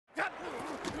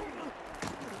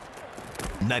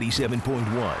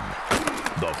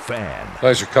97.1, The Fan.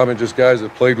 Thanks for coming. Just guys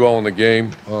that played well in the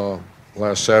game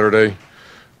last Saturday.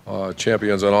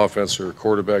 Champions on offense are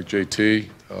quarterback JT.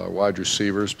 Wide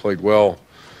receivers played well.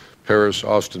 Paris,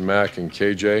 Austin Mack, and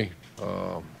KJ.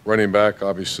 Running back,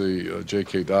 obviously,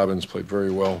 J.K. Dobbins played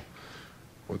very well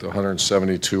with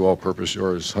 172 all-purpose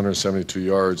yards, 172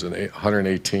 yards, and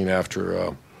 118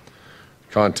 after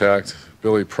contact.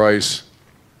 Billy Price,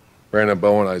 Brandon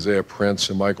Bowen, Isaiah Prince,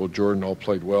 and Michael Jordan all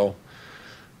played well.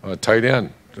 Tight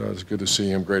end, it's good to see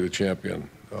him, great at champion.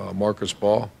 Marcus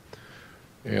Ball.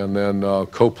 And then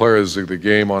co-players of the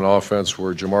game on offense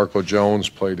were Jamarco Jones,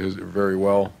 played very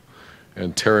well,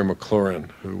 and Terry McLaurin,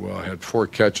 who had 4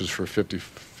 catches for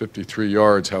 53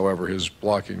 yards. However, his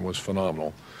blocking was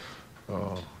phenomenal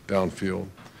downfield.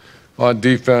 On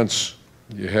defense,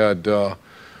 you had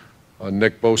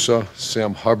Nick Bosa,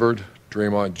 Sam Hubbard,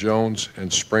 Draymond Jones,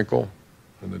 and Sprinkle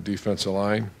in the defensive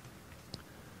line.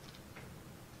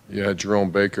 You had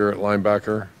Jerome Baker at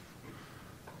linebacker.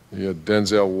 You had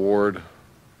Denzel Ward,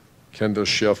 Kendall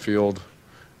Sheffield,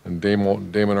 and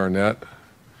Damon Arnett.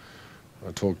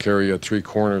 I told Kerry you had 3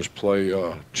 corners play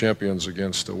champions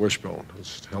against Wishbone.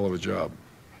 It's a hell of a job.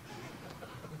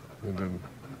 And then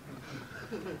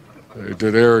they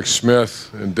did Eric Smith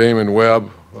and Damon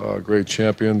Webb, great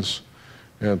champions.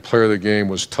 And player of the game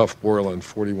was Tough Borland,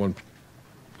 41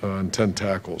 and 10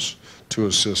 tackles, 2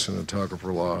 assists and a tackle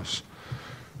for loss.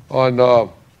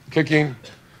 On kicking,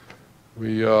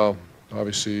 we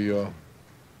obviously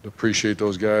appreciate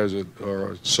those guys that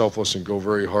are selfless and go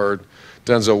very hard.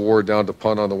 Denzel Ward down to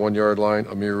punt on the 1-yard line.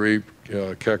 Amir Reed,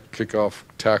 kickoff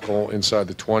tackle inside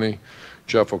the 20.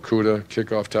 Jeff Okuda,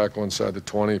 kickoff tackle inside the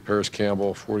 20. Paris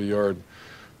Campbell, 40-yard,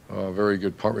 very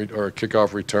good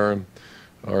kickoff return.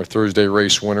 Our Thursday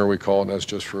race winner, we call it, and that's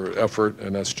just for effort,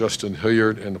 and that's Justin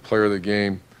Hilliard. And the player of the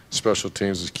game, special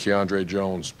teams, is Keandre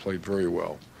Jones, played very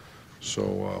well.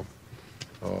 So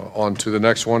on to the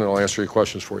next one, and I'll answer your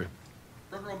questions for you.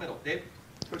 Front row middle, Dave.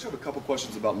 Coach, I have a couple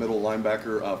questions about middle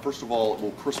linebacker. First of all,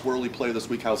 will Chris Worley play this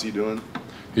week? How's he doing?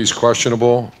 He's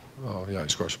questionable. Oh, yeah,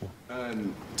 he's questionable.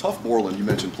 And Tough Borland, you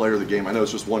mentioned player of the game. I know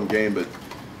it's just one game, but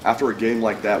after a game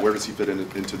like that, where does he fit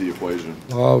into the equation?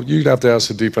 You'd have to ask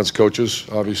the defense coaches.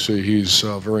 Obviously, he's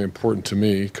very important to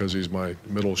me because he's my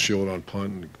middle shield on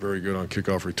punt and very good on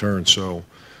kickoff return. So,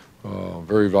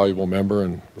 very valuable member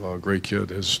and great kid.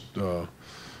 His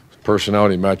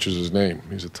personality matches his name.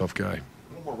 He's a tough guy.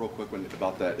 One more real quick one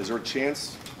about that. Is there a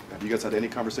chance, have you guys had any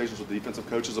conversations with the defensive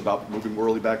coaches about moving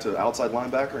Worley back to outside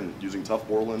linebacker and using Tough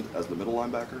Borland as the middle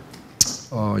linebacker?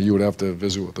 You would have to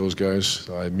visit with those guys.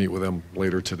 I meet with them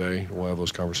later today. We'll have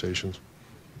those conversations.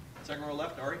 Second row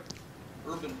left, Ari.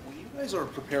 Urban, when you guys are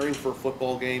preparing for a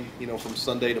football game, from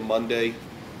Sunday to Monday,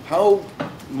 how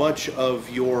much of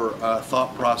your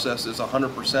thought process is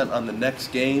 100% on the next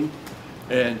game?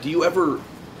 And do you ever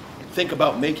think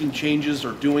about making changes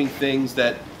or doing things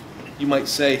that you might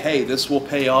say, hey, this will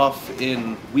pay off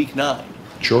in week 9?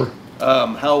 Sure.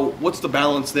 What's the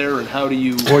balance there, and how do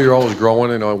you? Well, you're always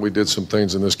growing, and we did some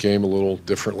things in this game a little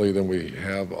differently than we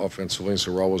have offensively.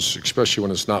 So we're always, especially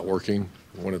when it's not working,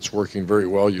 when it's working very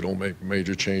well, you don't make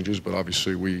major changes. But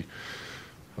obviously, we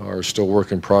are still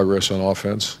work in progress on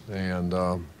offense, and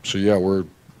so yeah, we're.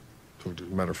 As a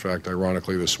matter of fact,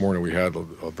 ironically, this morning we had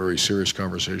a very serious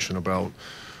conversation about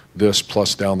this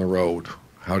plus down the road.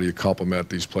 How do you complement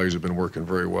these plays? Have been working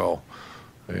very well,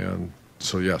 and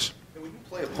so yes.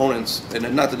 Play opponents,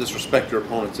 and not to disrespect your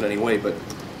opponents in any way, but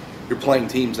you're playing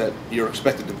teams that you're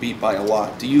expected to beat by a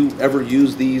lot. Do you ever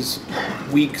use these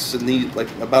weeks and like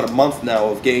about a month now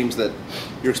of games that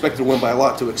you're expected to win by a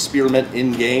lot to experiment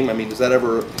in game? I mean, does that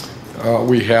ever?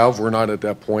 We have. We're not at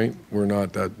that point. We're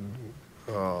not that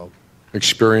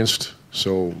experienced.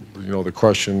 So the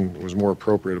question was more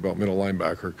appropriate about middle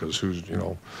linebacker because who's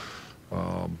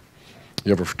you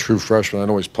have a true freshman. I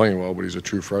know he's playing well, but he's a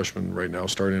true freshman right now,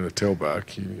 starting at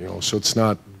tailback. So it's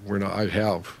not. We're not. I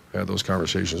have had those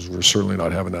conversations. We're certainly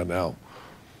not having that now.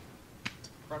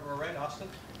 Front row right, Austin.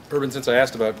 Urban, since I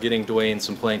asked about getting Dwayne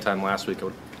some playing time last week, I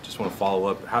just want to follow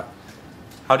up.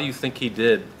 How do you think he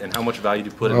did, and how much value do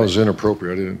you put in? That was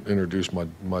inappropriate. I didn't introduce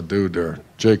my dude there.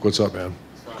 Jake, what's up, man?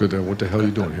 Good. What the hell are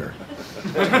you doing here?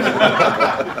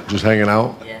 Just hanging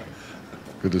out? Yeah.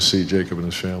 Good to see Jacob and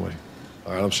his family.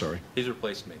 All right, I'm sorry. He's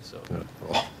replaced me, so. Yeah.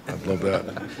 Oh, I'd love that.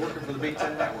 He's working for the Big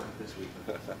Ten Network this week.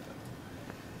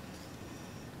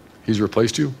 He's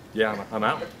replaced you? Yeah, I'm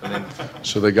out.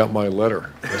 So they got my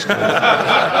letter.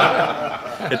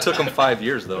 It took him 5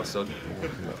 years, though, so.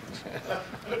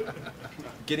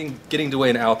 Getting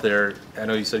Dwayne out there, I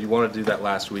know you said you wanted to do that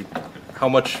last week. How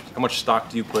much stock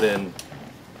do you put in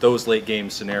those late game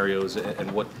scenarios,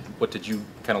 and what did you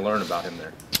kind of learn about him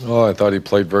there? Oh, I thought he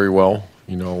played very well.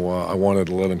 You know, I wanted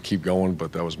to let him keep going,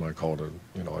 but that was my call to,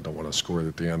 you know, I don't want to score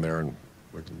at the end there and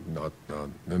not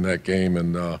in that game.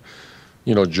 And,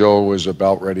 you know, Joe was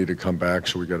about ready to come back,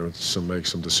 so we got to make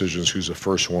some decisions. Who's the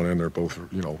first one in? They're both,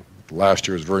 you know, last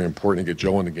year was very important to get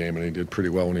Joe in the game, and he did pretty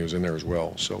well when he was in there as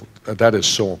well. So that is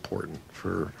so important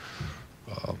for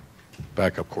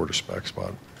backup quarterback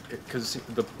spot. Because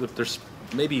there's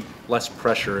maybe less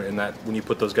pressure in that when you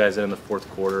put those guys in the fourth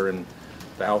quarter and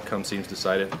the outcome seems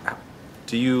decided.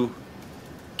 Do you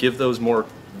give those more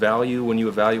value when you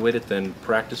evaluate it than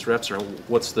practice reps, or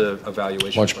what's the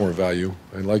evaluation? Much more value,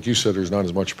 and like you said, there's not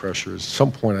as much pressure. At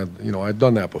some point, I'd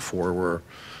done that before, where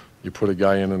you put a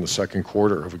guy in the second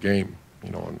quarter of a game,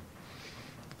 you know,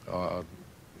 and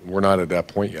we're not at that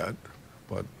point yet,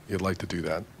 but you'd like to do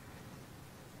that.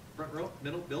 Front row,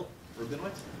 middle, Bill, or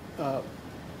Benoit? I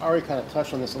already kind of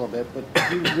touched on this a little bit,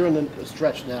 but you're in a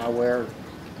stretch now where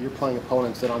you're playing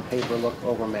opponents that on paper look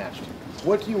overmatched.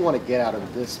 What do you want to get out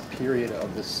of this period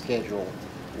of the schedule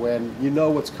when you know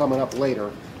what's coming up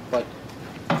later, but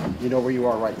you know where you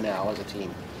are right now as a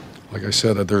team? Like I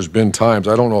said, there's been times,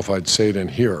 I don't know if I'd say it in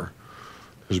here,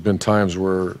 there's been times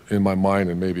where in my mind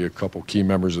and maybe a couple key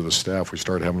members of the staff, we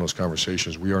started having those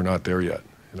conversations. We are not there yet.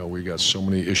 You know, we got so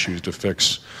many issues to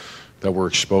fix that were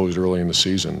exposed early in the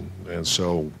season. And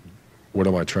so what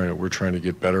am I trying to, we're trying to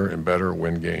get better and better,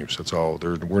 win games. That's all.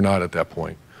 We're not at that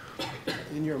point.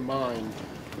 In your mind,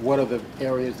 what are the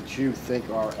areas that you think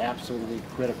are absolutely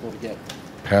critical to get?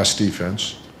 Pass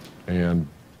defense and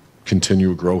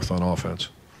continue growth on offense.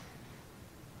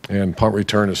 And punt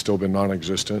return has still been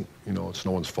non-existent. You know, it's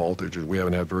no one's fault. We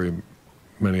haven't had very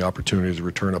many opportunities to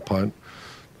return a punt.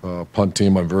 Punt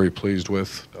team I'm very pleased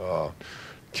with.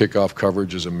 Kickoff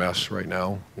coverage is a mess right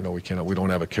now. You know, we don't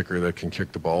have a kicker that can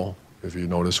kick the ball. If you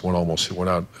notice, one almost went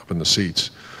out up in the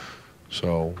seats.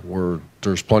 So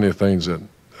there's plenty of things that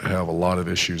have a lot of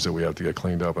issues that we have to get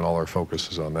cleaned up, and all our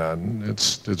focus is on that. And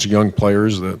it's young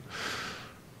players that,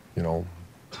 you know,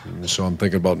 so I'm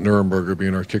thinking about Nuremberger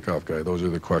being our kickoff guy. Those are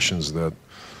the questions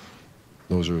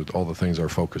those are all the things our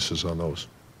focus is on those.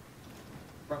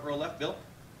 Front row left, Bill.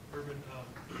 Urban,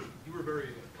 you were very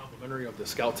complimentary of the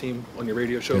scout team on your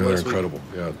radio show Yeah, they're last week. incredible.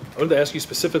 Yeah. I wanted to ask you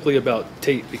specifically about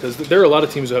Tate, because there are a lot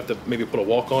of teams who have to maybe put a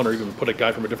walk-on or even put a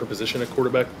guy from a different position at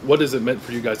quarterback. What has it meant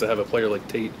for you guys to have a player like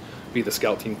Tate be the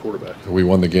scout team quarterback? We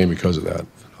won the game because of that.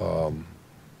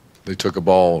 They took a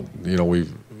ball. You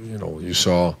know, you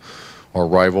saw our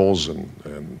rivals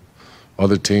and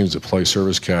other teams that play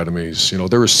service academies. You know,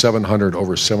 there was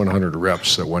over 700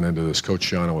 reps that went into this. Coach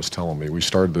Gianna was telling me. We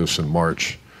started this in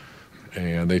March,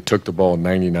 and they took the ball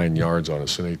 99 yards on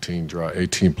us in 18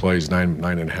 plays,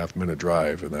 9.5 minute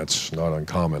drive, and that's not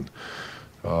uncommon.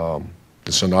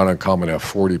 It's not uncommon to have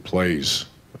 40 plays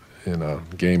in a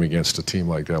game against a team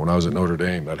like that. When I was at Notre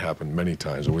Dame, that happened many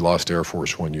times, and we lost Air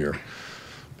Force one year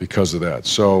because of that.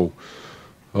 So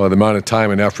the amount of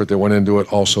time and effort that went into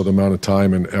it, also the amount of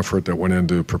time and effort that went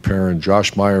into preparing.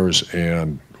 Josh Myers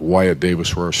and Wyatt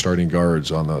Davis were our starting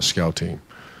guards on the scout team,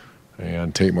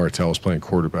 and Tate Martell was playing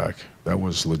quarterback. That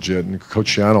was legit, and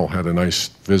Coach Shiano had a nice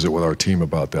visit with our team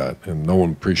about that, and no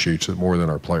one appreciates it more than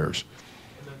our players.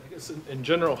 And then I guess in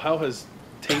general, how has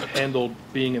Tate handled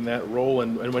being in that role,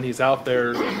 and when he's out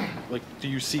there, like, do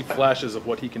you see flashes of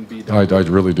what he can be? I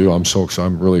really do.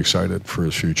 I'm really excited for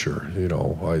his future. You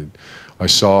know, I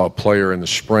saw a player in the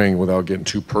spring, without getting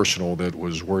too personal, that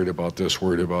was worried about this,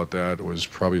 worried about that. It was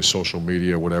probably social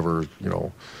media, whatever, you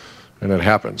know, and it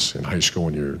happens in high school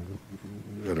when you're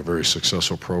at a very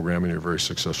successful program and you're a very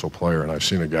successful player. And I've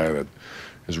seen a guy that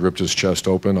has ripped his chest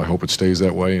open. I hope it stays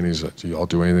that way, and I'll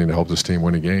do anything to help this team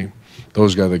win a game.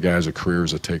 Those are the guys with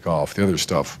careers that take off. The other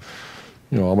stuff,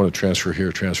 you know, I'm going to transfer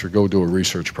here, go do a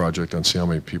research project and see how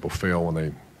many people fail when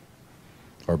they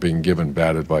are being given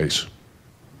bad advice.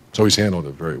 So he's handled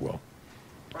it very well.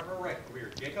 Front row right, over here,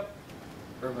 Jacob.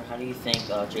 Urban, how do you think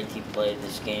JT played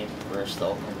this game versus the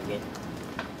Oklahoma game?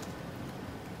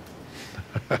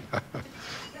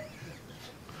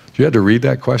 You had to read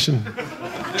that question?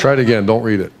 Try it again. Don't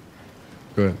read it.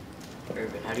 Go ahead.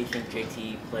 Urban, how do you think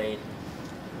JT played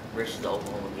versus the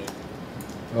Oklahoma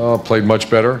game? Played much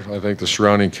better. I think the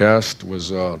surrounding cast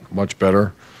was much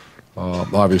better.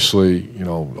 Obviously, you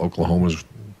know, Oklahoma's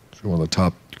one of the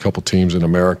top couple teams in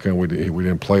America, and we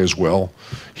didn't play as well.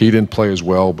 He didn't play as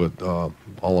well, but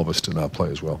all of us did not play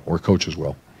as well, or coach as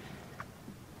well.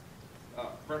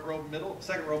 Front row middle,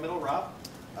 second row middle, Rob.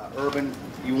 Urban,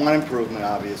 you want improvement,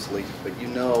 obviously, but you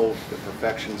know that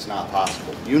perfection's not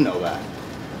possible. You know that.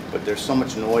 But there's so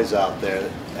much noise out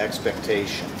there,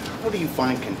 expectation. How do you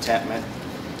find contentment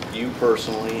you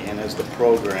personally and as the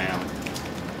program,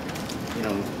 you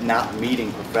know, not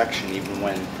meeting perfection even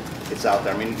when it's out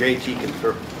there? I mean, JT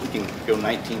can go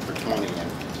 19 for 20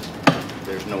 and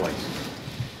there's noise.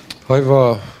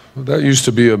 That used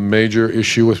to be a major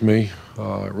issue with me.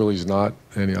 It really is not.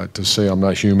 And to say I'm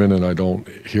not human and I don't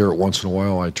hear it once in a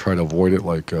while, I try to avoid it.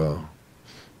 Like, you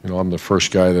know, I'm the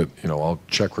first guy that, you know, I'll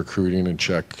check recruiting and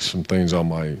check some things on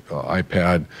my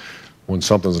iPad. When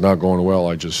something's not going well,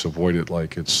 I just avoid it.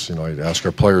 Like it's, you know, I ask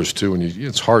our players too, and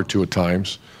it's hard to at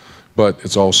times. But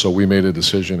it's also, we made a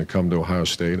decision to come to Ohio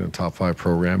State in a top 5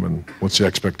 program, and what's the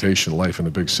expectation? Life in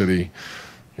a big city.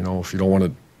 You know, if you don't want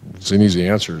to, it's an easy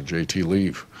answer, JT,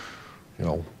 leave. You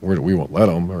know, we won't let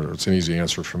them, or it's an easy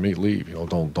answer for me, leave. You know,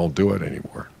 don't do it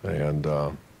anymore. And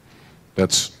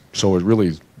that's, so it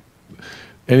really,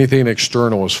 anything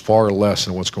external is far less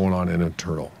than what's going on in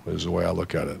internal, is the way I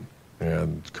look at it.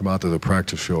 And come out to the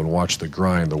practice field and watch the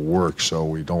grind, the work, so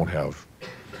we don't have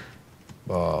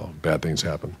bad things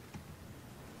happen.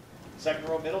 Second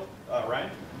row middle, Ryan.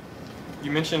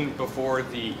 You mentioned before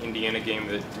the Indiana game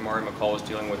that Damari McCall was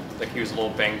dealing with, like he was a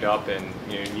little banged up and,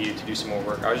 you know, needed to do some more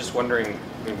work. I was just wondering,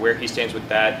 I mean, where he stands with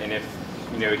that, and if,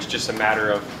 you know, it's just a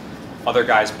matter of other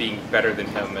guys being better than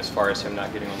him as far as him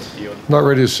not getting on the field. Not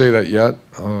ready to say that yet.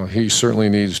 He certainly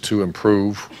needs to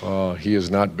improve. He has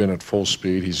not been at full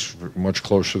speed. He's much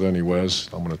closer than he was.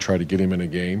 I'm going to try to get him in a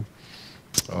game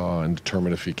and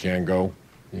determine if he can go.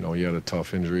 You know, he had a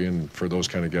tough injury, and for those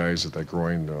kind of guys, that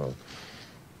groin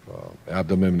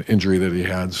abdomen injury that he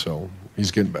had, so he's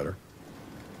getting better.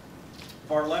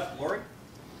 Far left, Lori.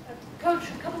 Coach,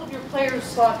 a couple of your players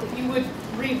thought that you would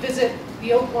revisit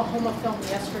the Oklahoma film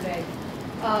yesterday.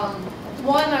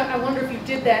 One, I wonder if you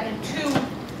did that, and two,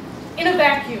 in a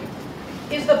vacuum,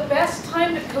 is the best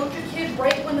time to coach a kid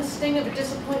right when the sting of a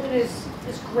disappointment is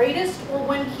greatest, or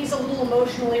when he's a little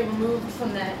emotionally removed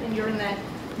from that and you're in that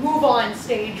move-on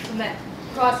stage from that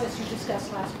process you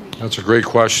discussed last week? That's a great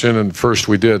question. And first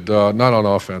we did, not on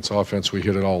offense. Offense, we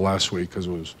hit it all last week because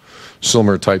it was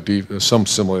similar type, some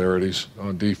similarities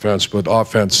on defense. But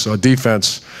offense,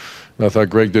 defense, I thought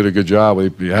Greg did a good job.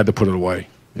 You had to put it away.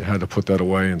 You had to put that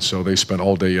away. And so they spent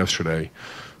all day yesterday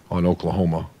on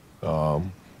Oklahoma.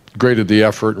 Graded the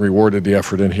effort and rewarded the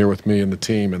effort in here with me and the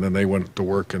team. And then they went to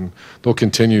work, and they'll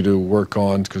continue to work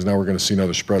on, because now we're going to see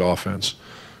another spread offense.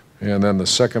 And then the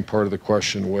second part of the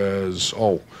question was,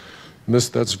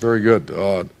 that's very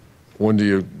good. When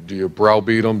do you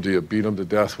browbeat them? Do you beat them to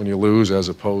death when you lose, as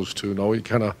opposed to, no, it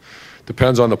kind of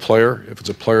depends on the player. If it's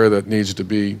a player that needs to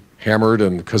be hammered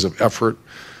and because of effort,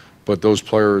 but those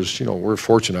players, you know, we're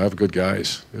fortunate. I have good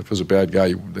guys. If it's a bad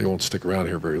guy, they won't stick around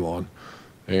here very long.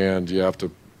 And you have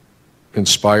to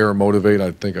inspire, motivate.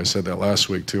 I think I said that last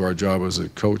week too. Our job as a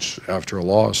coach after a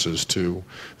loss is to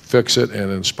fix it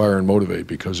and inspire and motivate,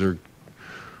 because it's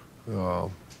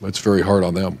very hard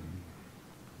on them.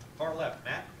 Far left,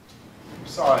 Matt.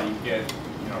 Saw you get,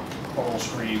 you know, bubble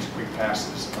screens, quick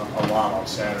passes a lot on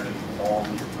Saturday. The ball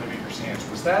in your hands.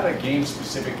 Was that a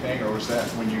game-specific thing, or was that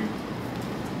when you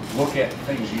look at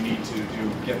things you need to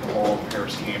do, get the ball to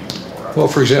Paris Campbell more? Well,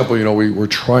 for example, you know, we're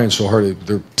trying so hard.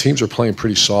 Their teams are playing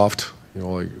pretty soft. You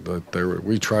know, like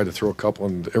we tried to throw a couple,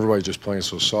 and everybody's just playing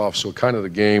so soft. So kind of the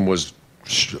game was,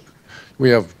 we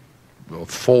have a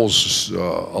full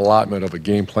allotment of a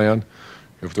game plan.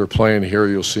 If they're playing here,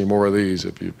 you'll see more of these.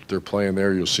 If they're playing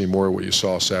there, you'll see more of what you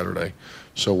saw Saturday.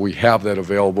 So we have that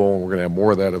available, and we're going to have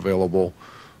more of that available,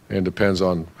 and depends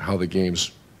on how the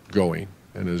game's going.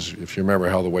 And if you remember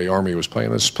how the way Army was playing,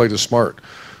 let's play this smart.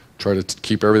 Try to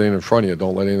keep everything in front of you.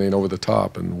 Don't let anything over the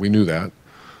top, and we knew that.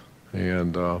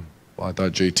 And I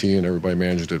thought JT and everybody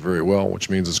managed it very well,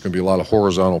 which means it's going to be a lot of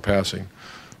horizontal passing.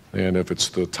 And if it's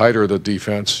the tighter the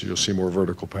defense, you'll see more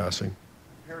vertical passing.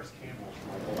 Paris Campbell's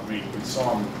role, I mean, we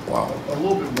saw him a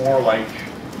little bit more like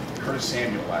Curtis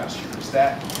Samuel last year. Is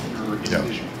that your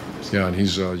vision for this? Yeah, and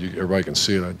he's, everybody can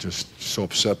see it. I'm just so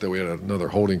upset that we had another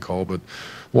holding call. But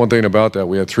one thing about that,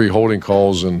 we had 3 holding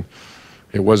calls, and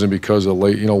it wasn't because of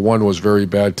late. You know, one was very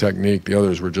bad technique. The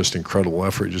others were just incredible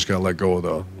effort. You just got to let go of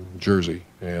the jersey.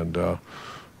 And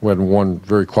we had one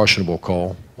very questionable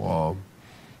call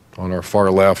on our far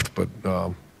left, but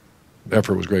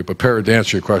effort was great. But Paris, to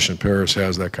answer your question, Paris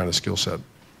has that kind of skill set.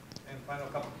 And final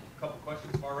couple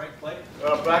questions, far right, Clay.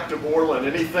 Back to Borland,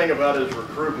 anything about his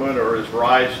recruitment or his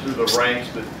rise through the ranks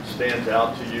that stands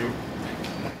out to you?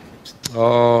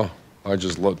 I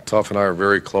just look, Tuff and I are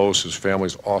very close. His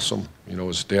family's awesome. You know,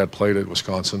 his dad played at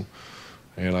Wisconsin,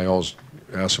 and I always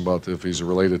asked him about if he's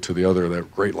related to that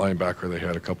great linebacker they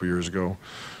had a couple years ago.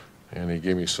 And he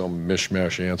gave me some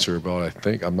mishmash answer about,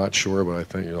 I'm not sure, but I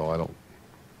think, you know,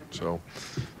 So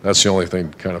that's the only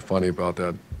thing kind of funny about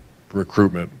that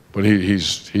recruitment. But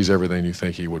he's everything you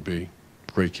think he would be.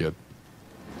 Great kid.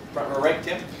 Front row right,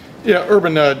 Tim. Yeah,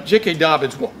 Urban, J.K.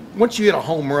 Dobbins, once you hit a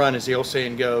home run, as the old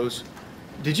saying goes,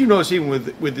 did you notice even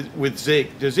with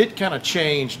Zeke, does it kind of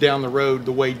change down the road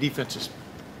the way defenses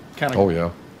kind of? Oh, yeah.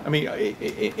 I mean,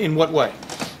 in what way?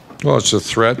 Well, it's a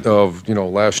threat of,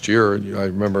 last year, I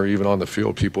remember even on the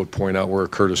field, people would point out where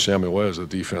Curtis Samuel is. The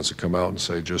defense would come out and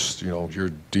say, just,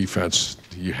 your defense,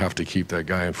 you have to keep that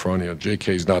guy in front of you.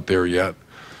 J.K.'s not there yet,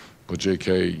 but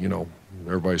J.K.,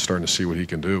 everybody's starting to see what he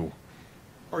can do.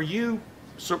 Are you,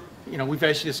 we've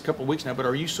asked you this a couple of weeks now, but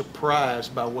are you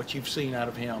surprised by what you've seen out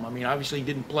of him? I mean, obviously he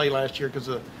didn't play last year because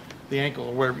of the ankle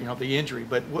or whatever, the injury,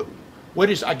 but what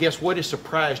has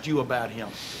surprised you about him?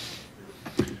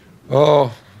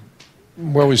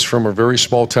 Well, he's from a very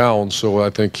small town, so I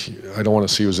don't want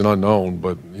to see him as an unknown,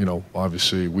 but,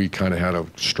 obviously we kind of had a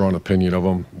strong opinion of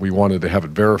him. We wanted to have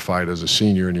it verified as a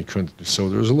senior, and he couldn't, so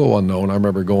there's a little unknown. I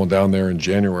remember going down there in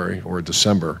January or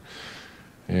December,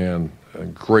 and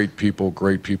great people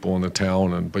in the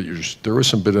town, but there was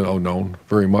some bit of unknown,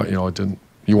 very much,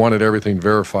 you wanted everything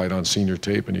verified on senior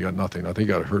tape, and you got nothing. I think he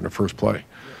got hurt in the first play.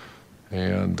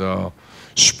 And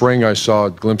spring, I saw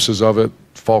glimpses of it.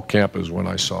 Fall camp is when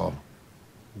I saw,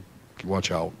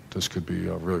 watch out, this could be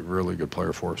a really, really good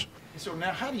player for us. So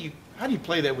now how do you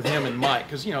play that with him and Mike?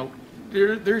 Because,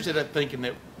 there's that thinking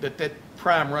that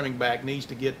prime running back needs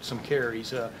to get some carries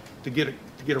to get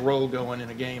a roll going in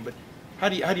a game. But how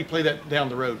do you play that down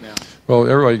the road now? Well,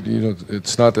 everybody,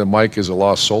 it's not that Mike is a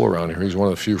lost soul around here. He's one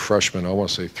of the few freshmen, I want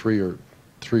to say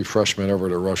three freshmen ever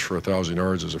to rush for 1,000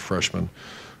 yards as a freshman.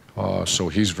 So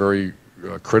he's very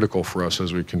critical for us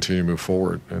as we continue to move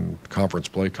forward, and conference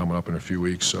play coming up in a few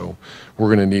weeks. So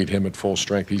we're going to need him at full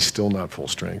strength. He's still not full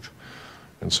strength.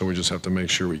 And so we just have to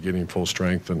make sure we get him full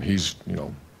strength. And he's,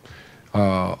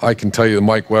 I can tell you that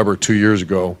Mike Weber 2 years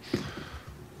ago,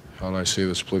 how do I say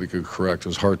this politically correct? It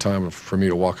was a hard time for me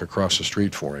to walk across the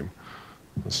street for him.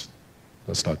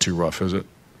 That's not too rough, is it?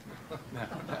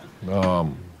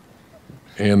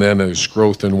 And then his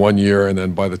growth in 1 year, and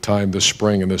then by the time this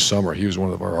spring and this summer, he was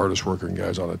one of our hardest working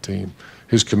guys on the team.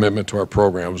 His commitment to our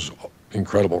program is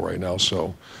incredible right now,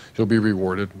 so he'll be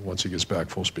rewarded once he gets back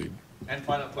full speed. And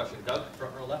final question, Doug,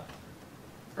 front row left.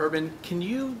 Urban, can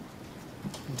you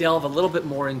delve a little bit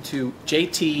more into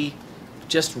JT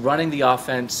just running the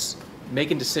offense,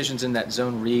 making decisions in that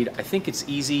zone read? I think it's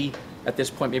easy at this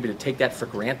point maybe to take that for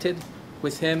granted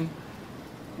with him.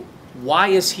 Why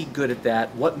is he good at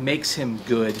that? What makes him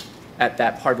good at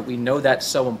that part? But we know that's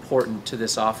so important to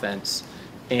this offense.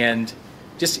 And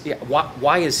just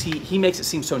why is he makes it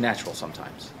seem so natural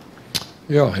sometimes?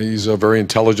 Yeah, he's a very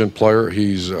intelligent player.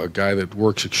 He's a guy that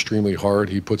works extremely hard.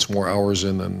 He puts more hours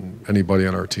in than anybody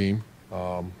on our team.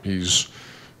 He's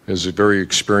very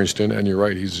experienced in, and you're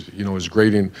right, he's, his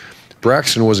grading.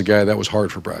 Braxton was a guy that was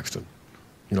hard for Braxton.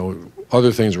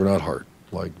 Other things were not hard,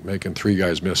 like making 3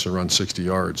 guys miss and run 60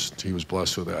 yards. He was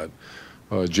blessed with that.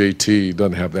 JT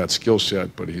doesn't have that skill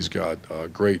set, but he's got a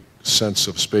great sense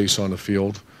of space on the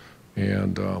field,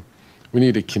 and we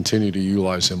need to continue to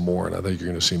utilize him more, and I think you're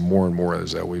going to see more and more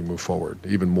as that we move forward,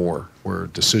 even more, where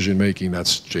decision-making,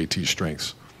 that's JT's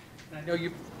strengths. I know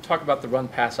you talk about the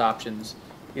run-pass options.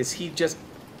 Is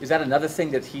that another thing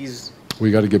that he's...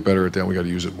 We got to get better at that. We got to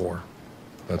use it more.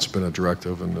 That's been a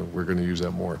directive, and we're going to use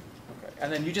that more. Okay.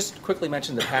 And then you just quickly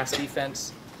mentioned the pass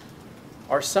defense.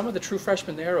 Are some of the true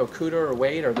freshmen there, Okuda or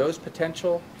Wade, are those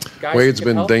potential guys? Wade's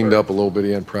been dinged up a little bit.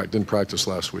 He didn't practice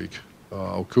last week.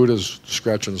 Okuda's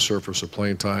scratching the surface of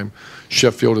playing time.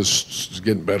 Sheffield is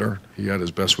getting better. He had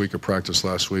his best week of practice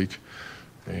last week.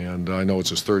 And I know it's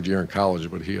his 3rd year in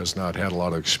college, but he has not had a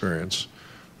lot of experience.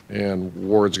 And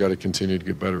Ward's got to continue to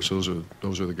get better. So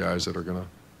those are the guys that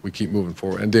we keep moving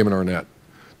forward. And Damon Arnett.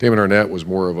 Damon Arnett was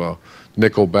more of a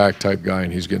nickel back type guy,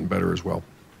 and he's getting better as well.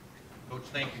 Coach,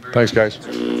 thank you very Thanks, much.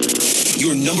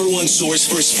 Your #1 source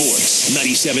for sports,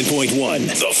 97.1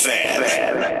 The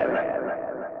Fan.